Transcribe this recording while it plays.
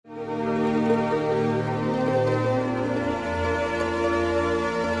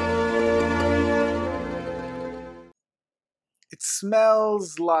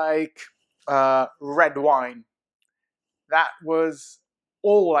smells like red wine. That was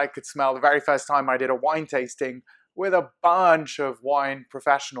all I could smell the very first time I did a wine tasting with a bunch of wine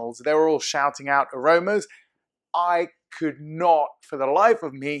professionals. They were all shouting out aromas. I could not, for the life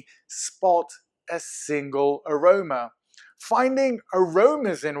of me, spot a single aroma. Finding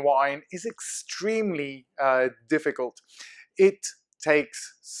aromas in wine is extremely difficult. It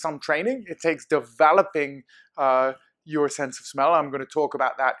takes some training. It takes developing your sense of smell. I'm going to talk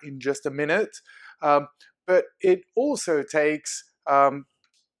about that in just a minute. But it also takes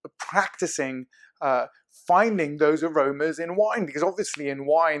practicing finding those aromas in wine, because obviously in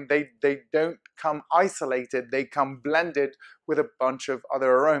wine they don't come isolated, they come blended with a bunch of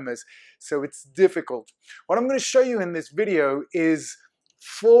other aromas, so it's difficult. What I'm going to show you in this video is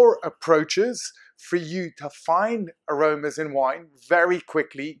 4 approaches for you to find aromas in wine very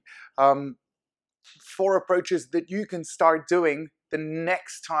quickly. 4 approaches that you can start doing the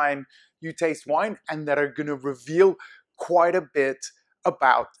next time you taste wine, and that are going to reveal quite a bit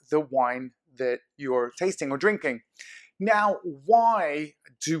about the wine that you're tasting or drinking. Now, why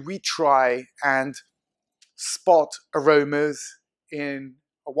do we try and spot aromas in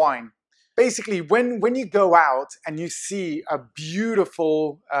a wine? Basically, when you go out and you see a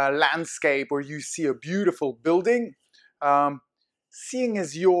beautiful landscape, or you see a beautiful building, seeing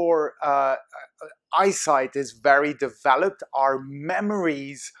as your eyesight is very developed, our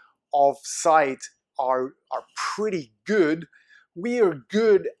memories of sight are pretty good. We are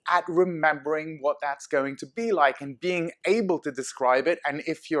good at remembering what that's going to be like and being able to describe it, and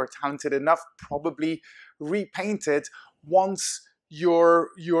if you're talented enough, probably repaint it once you're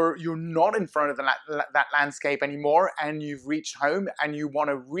not in front of that landscape anymore and you've reached home and you want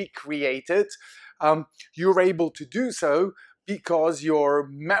to recreate it. You're able to do so because your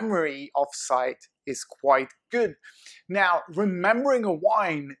memory of sight is quite good. Now, remembering a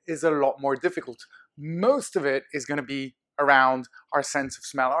wine is a lot more difficult. Most of it is going to be around our sense of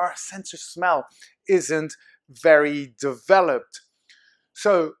smell. Our sense of smell isn't very developed.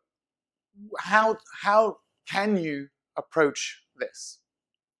 So how can you approach this?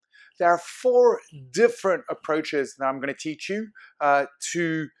 There are 4 different approaches that I'm going to teach you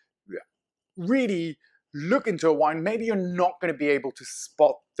to really look into a wine. Maybe you're not going to be able to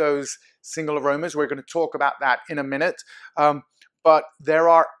spot those single aromas. We're going to talk about that in a minute. But there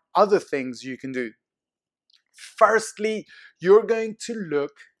are other things you can do. Firstly, you're going to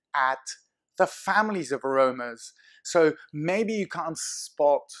look at the families of aromas. So maybe you can't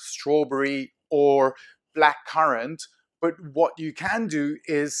spot strawberry or blackcurrant, but what you can do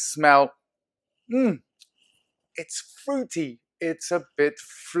is smell, it's fruity, it's a bit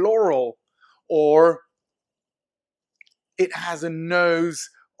floral, or it has a nose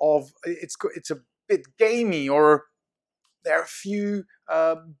of, it's a bit gamey, or there are a few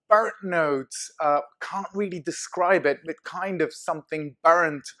burnt notes. Can't really describe it, but kind of something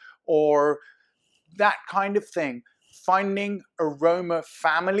burnt or that kind of thing. Finding aroma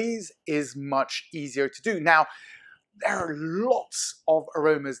families is much easier to do. Now, there are lots of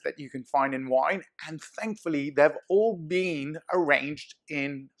aromas that you can find in wine, and thankfully they've all been arranged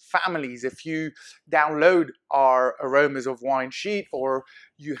in families. If you download our Aromas of Wine sheet, or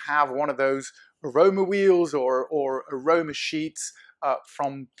you have one of those aroma wheels or aroma sheets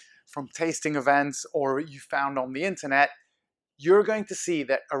from tasting events, or you found on the internet, you're going to see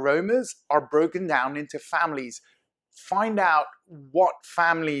that aromas are broken down into families. Find out what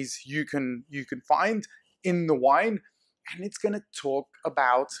families you can find in the wine, and it's going to talk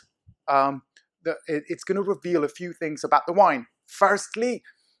about it's going to reveal a few things about the wine. Firstly,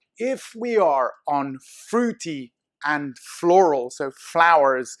 if we are on fruity and floral, so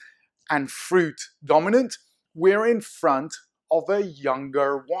flowers and fruit dominant, we're in front of a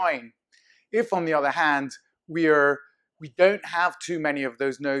younger wine. If, on the other hand, we don't have too many of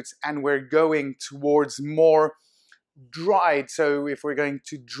those notes and we're going towards more dried, so if we're going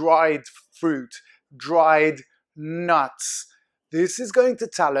to dried fruit, dried nuts, this is going to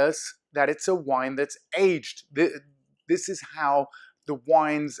tell us that it's a wine that's aged. This is how the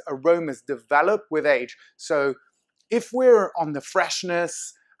wine's aromas develop with age. So if we're on the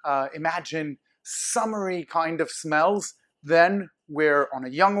freshness, imagine summery kind of smells, then we're on a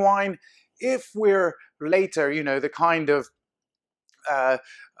young wine. If we're later, the kind of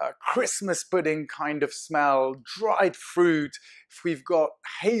Christmas pudding kind of smell, dried fruit, if we've got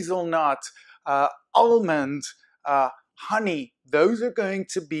hazelnut, almond, honey, those are going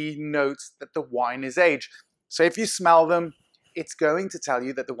to be notes that the wine is aged. So if you smell them, it's going to tell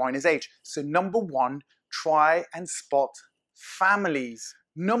you that the wine is aged. So number 1, try and spot families.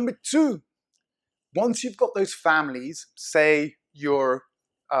 Number 2, once you've got those families, say you're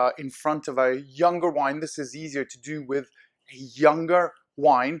in front of a younger wine, this is easier to do with a younger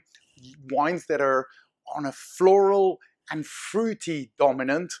wine, wines that are on a floral and fruity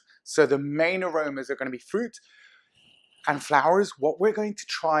dominant. So the main aromas are going to be fruit and flowers. What we're going to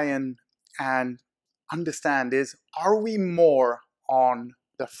try and understand is, are we more on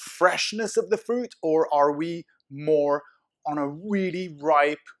the freshness of the fruit, or are we more on a really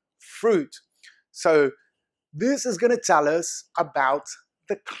ripe fruit? So this is going to tell us about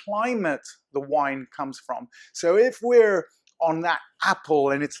the climate the wine comes from. So if we're on that apple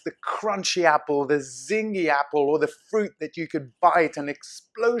and it's the crunchy apple, the zingy apple, or the fruit that you could bite, an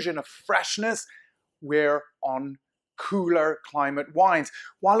explosion of freshness, we're on cooler climate wines.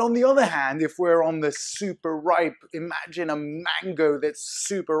 While on the other hand, if we're on the super ripe, imagine a mango that's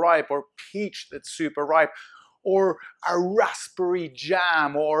super ripe, or peach that's super ripe, or a raspberry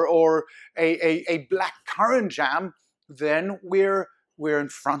jam, or a black currant jam, then we're in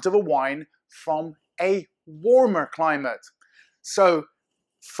front of a wine from a warmer climate. So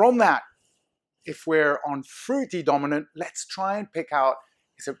from that, if we're on fruity dominant, let's try and pick out,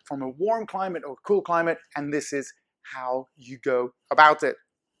 is it from a warm climate or cool climate? And this is how you go about it.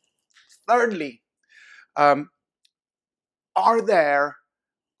 Thirdly, are there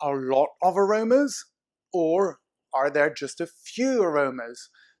a lot of aromas, or are there just a few aromas?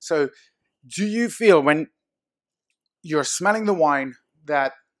 So do you feel when you're smelling the wine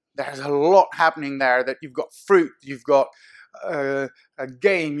that there's a lot happening there, that you've got fruit, you've got a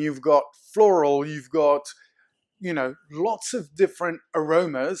game, you've got floral, you've got, you know, lots of different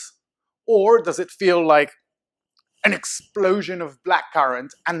aromas? Or does it feel like an explosion of blackcurrant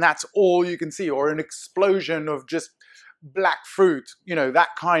and that's all you can see, or an explosion of just black fruit, you know, that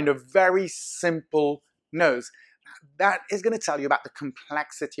kind of very simple nose? That is going to tell you about the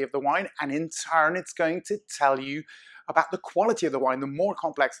complexity of the wine, and in turn it's going to tell you about the quality of the wine. The more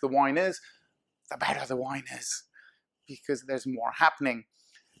complex the wine is, the better the wine is, because there's more happening.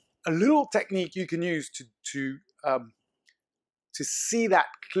 A little technique you can use to see that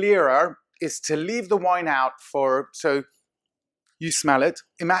clearer is to leave the wine out for, so you smell it.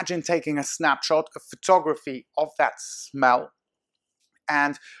 Imagine taking a snapshot, a photography of that smell,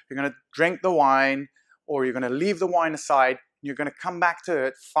 and you're going to drink the wine, or you're going to leave the wine aside. You're going to come back to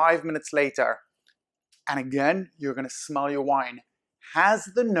it 5 minutes later, and again, you're going to smell your wine. Has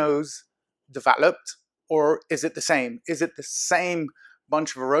the nose developed, or is it the same? Is it the same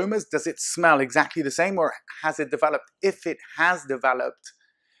bunch of aromas? Does it smell exactly the same, or has it developed? If it has developed,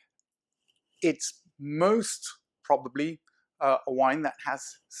 it's most probably a wine that has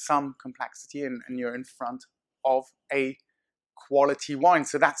some complexity, and you're in front of a quality wine.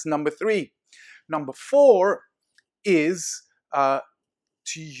 So that's number 3. Number 4 is to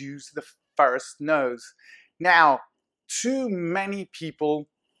use the first nose. Now, too many people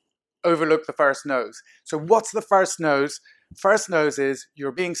overlook the first nose. So what's the first nose? First nose is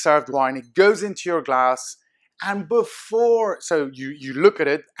you're being served wine, it goes into your glass, and before, so you look at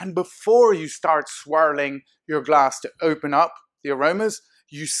it, and before you start swirling your glass to open up the aromas,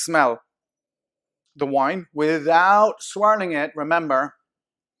 you smell the wine without swirling it. Remember,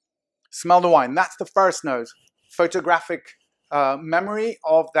 smell the wine. That's the first nose. Photographic memory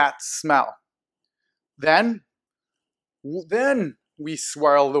of that smell. Then we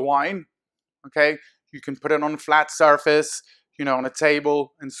swirl the wine. Okay, you can put it on a flat surface, you know, on a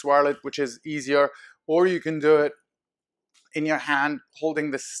table and swirl it, which is easier. Or you can do it in your hand,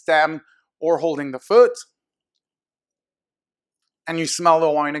 holding the stem or holding the foot, and you smell the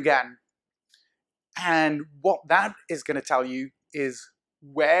wine again. And what that is going to tell you is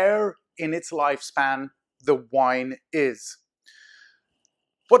where in its lifespan the wine is.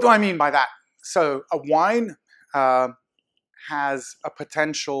 What do I mean by that? So a wine has a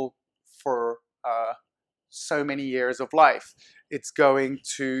potential for so many years of life. It's going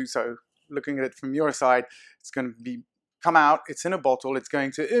to, so looking at it from your side, it's going to come out, it's in a bottle, it's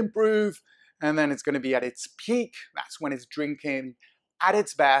going to improve, and then it's going to be at its peak. That's when it's drinking at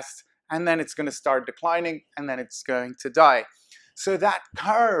its best, and then it's going to start declining, and then it's going to die. So that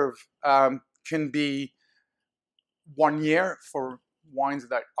curve can be 1 year for wines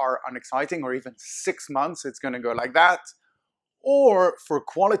that are unexciting, or even 6 months, it's going to go like that. Or for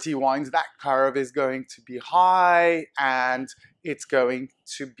quality wines, that curve is going to be high and it's going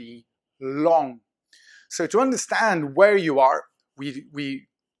to be long. So to understand where you are, we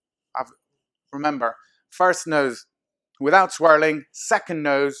have, remember, first nose without swirling, second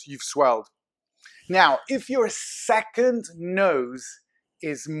nose you've swirled. Now, if your second nose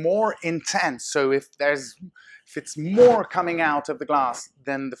is more intense, so if it's more coming out of the glass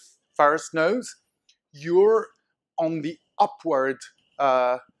than the first nose, you're on the upward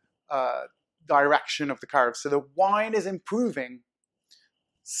direction of the curve. So the wine is improving.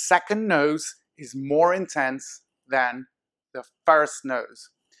 Second nose is more intense than the first nose.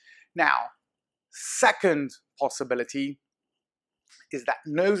 Now, second possibility is that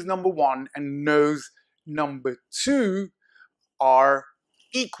nose number one and nose number two are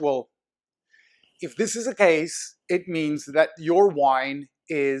equal. If this is the case, it means that your wine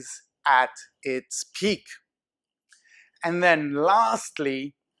is at its peak. And then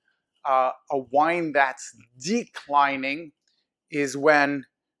lastly, a wine that's declining is when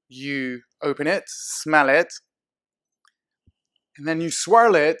you open it, smell it, and then you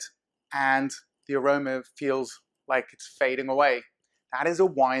swirl it, and the aroma feels like it's fading away. That is a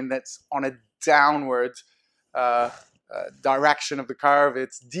wine that's on a downward direction of the curve.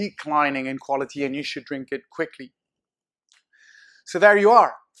 It's declining in quality, and you should drink it quickly. So there you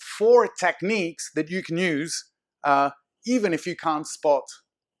are, 4 techniques that you can use even if you can't spot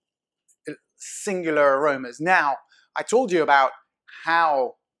singular aromas. Now, I told you about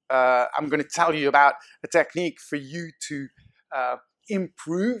how I'm going to tell you about a technique for you to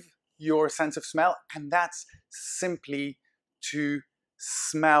improve your sense of smell, and that's simply to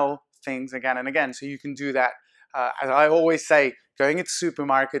smell things again and again. So you can do that, as I always say, going into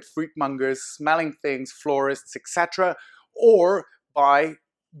supermarket, fruit mongers, smelling things, florists, etc., or by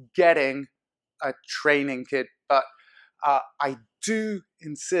getting a training kit. But I do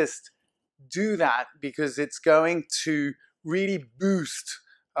insist, do that, because it's going to really boost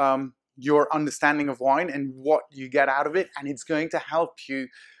your understanding of wine and what you get out of it, and it's going to help you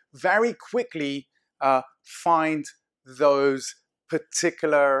very quickly find those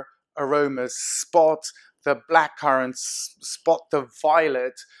particular aromas, spot the blackcurrants, spot the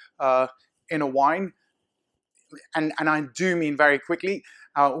violet in a wine, and I do mean very quickly.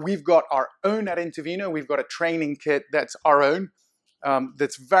 We've got our own at Intervino. We've got a training kit that's our own,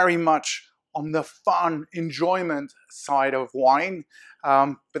 that's very much on the fun, enjoyment side of wine,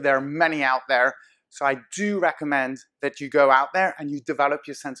 but there are many out there. So I do recommend that you go out there and you develop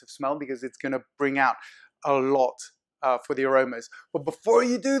your sense of smell, because it's going to bring out a lot for the aromas. But before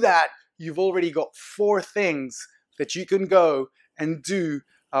you do that, you've already got 4 things that you can go and do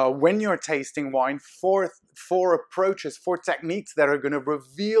when you're tasting wine, 4 approaches, 4 techniques that are going to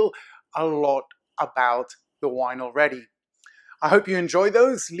reveal a lot about the wine already. I hope you enjoy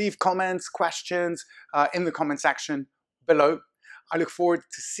those. Leave comments, questions in the comment section below. I look forward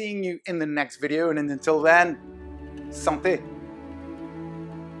to seeing you in the next video, and until then, santé!